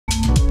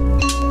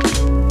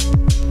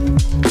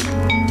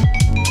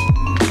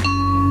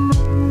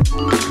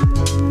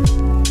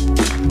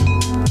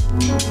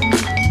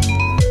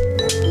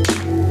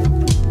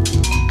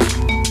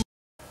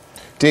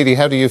Didi,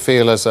 how do you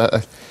feel as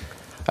a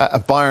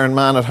Bayern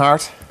man at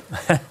heart?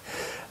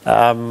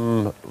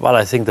 Well,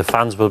 I think the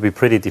fans will be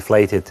pretty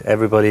deflated.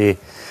 Everybody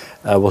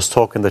was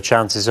talking the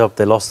chances up.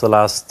 They lost the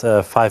last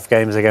 5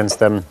 games against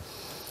them.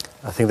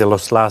 I think they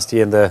lost last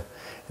year in the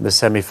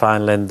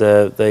semi-final, and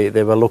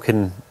they were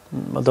looking,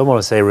 I don't want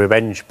to say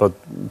revenge, but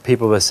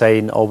people were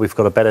saying, oh, we've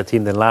got a better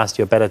team than last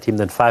year, a better team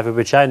than 5,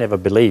 which I never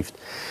believed.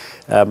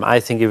 I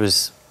think it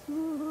was,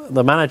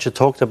 the manager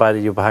talked about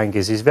it, Jupp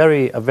Heynckes. He's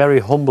a very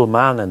humble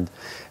man,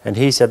 and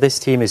he said this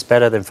team is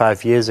better than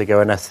 5 years ago,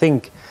 and I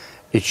think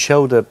it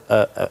showed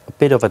a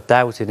bit of a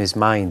doubt in his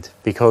mind,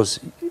 because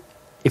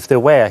if they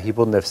were, he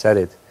wouldn't have said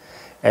it.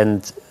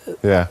 And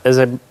yeah, as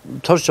I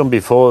touched on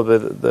before,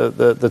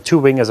 the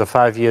 2 wingers are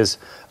 5 years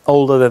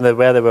older than they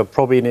were. They were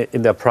probably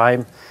in their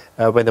prime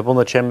when they won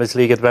the Champions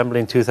League at Wembley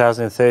in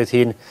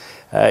 2013.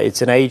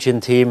 It's an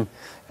aging team,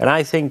 and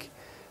I think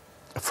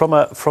from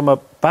a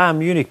Bayern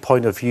Munich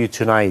point of view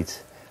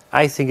tonight,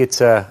 I think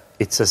it's a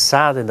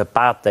sad and a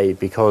bad day,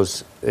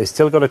 because they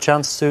still got a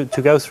chance to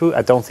go through.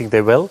 I don't think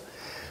they will,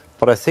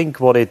 but I think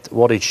what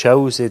it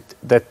shows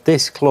that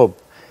this club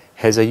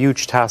has a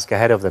huge task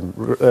ahead of them.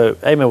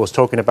 Eamon was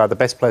talking about the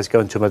best players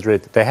going to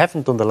Madrid. They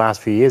haven't done the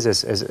last few years,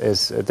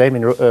 as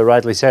Damien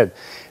rightly said.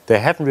 They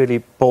haven't really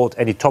bought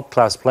any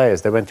top-class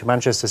players. They went to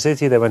Manchester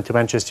City, they went to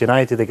Manchester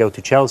United, they go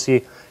to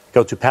Chelsea,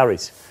 go to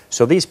Paris.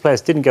 So these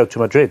players didn't go to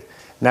Madrid.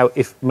 Now,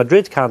 if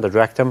Madrid can't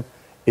attract them,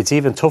 it's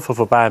even tougher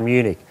for Bayern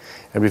Munich.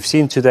 And we've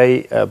seen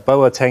today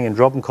Boateng and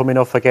Robben coming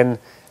off again.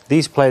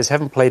 These players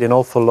haven't played an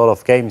awful lot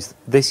of games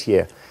this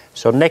year.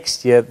 So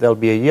next year, they'll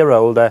be a year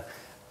older.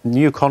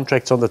 New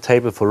contracts on the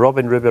table for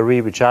Robben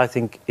Ribery, which I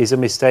think is a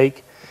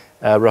mistake.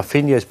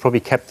 Rafinha is probably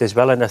kept as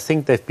well, and I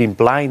think they've been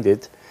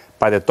blinded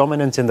by their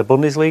dominance in the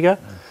Bundesliga,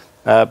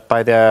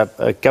 by their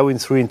going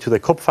through into the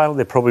cup final.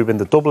 They probably win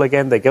the double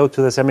again. They go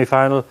to the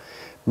semi-final.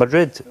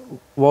 Madrid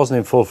wasn't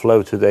in full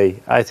flow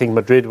today. I think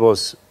Madrid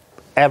was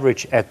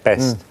average at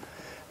best.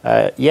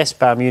 Yes,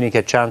 Bayern Munich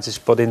had chances,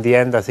 but in the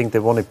end, I think they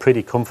won it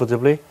pretty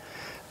comfortably.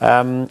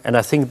 And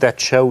I think that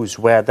shows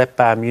where that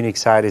Bayern Munich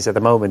side is at the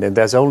moment. And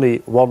there's only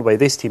one way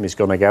this team is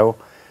going to go,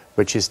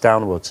 which is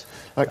downwards.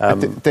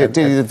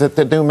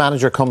 The new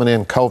manager coming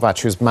in,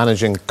 Kovac, who's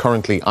managing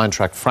currently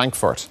Eintracht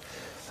Frankfurt,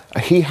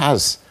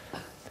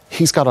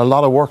 he's got a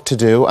lot of work to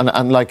do,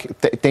 and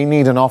they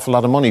need an awful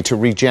lot of money to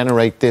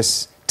regenerate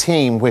this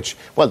team, which,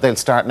 well, they'll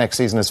start next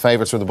season as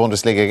favourites for the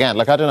Bundesliga again.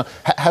 Like, I don't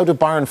know, how do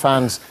Bayern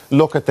fans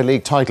look at the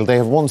league title? They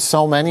have won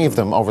so many of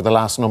them over the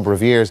last number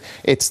of years.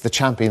 It's the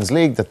Champions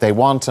League that they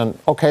want, and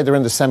OK, they're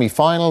in the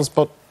semi-finals,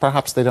 but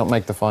perhaps they don't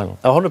make the final.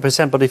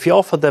 100%, but if you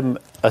offer them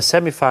a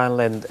semi-final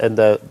and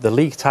the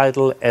league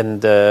title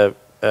and a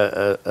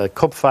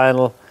cup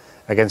final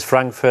against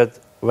Frankfurt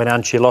when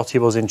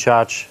Ancelotti was in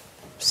charge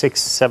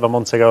 6-7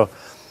 months ago,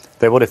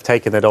 they would have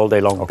taken it all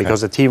day long,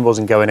 because the team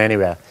wasn't going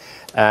anywhere.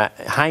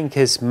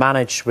 Heynckes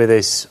managed with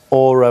his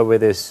aura, with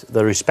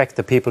the respect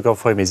that people got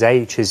for him, his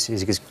age, his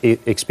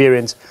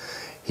experience.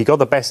 He got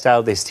the best out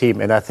of this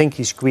team, and I think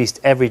he squeezed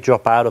every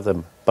drop out of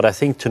them. But I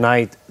think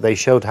tonight they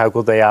showed how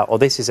good they are, or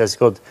this is as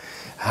good,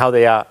 how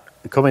they are.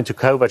 Coming to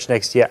Kovac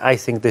next year, I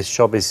think this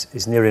job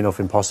is near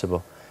enough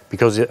impossible,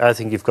 because I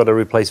think you've got to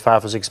replace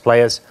 5 or 6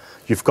 players.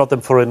 You've got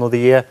them for another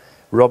year.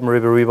 Robben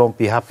Ribery won't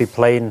be happy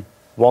playing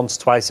once,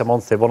 twice a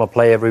month. They want to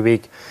play every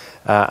week.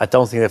 I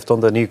don't think they've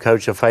done the new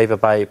coach a favour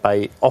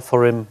by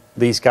offering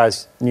these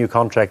guys new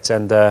contracts.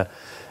 And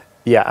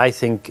yeah, I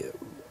think,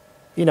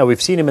 you know,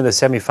 we've seen him in the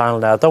semi-final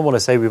now. I don't want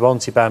to say we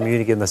won't see Bayern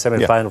Munich in the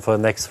semi-final for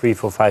the next 3,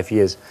 4, 5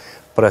 years,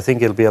 but I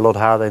think it'll be a lot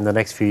harder in the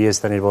next few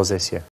years than it was this year.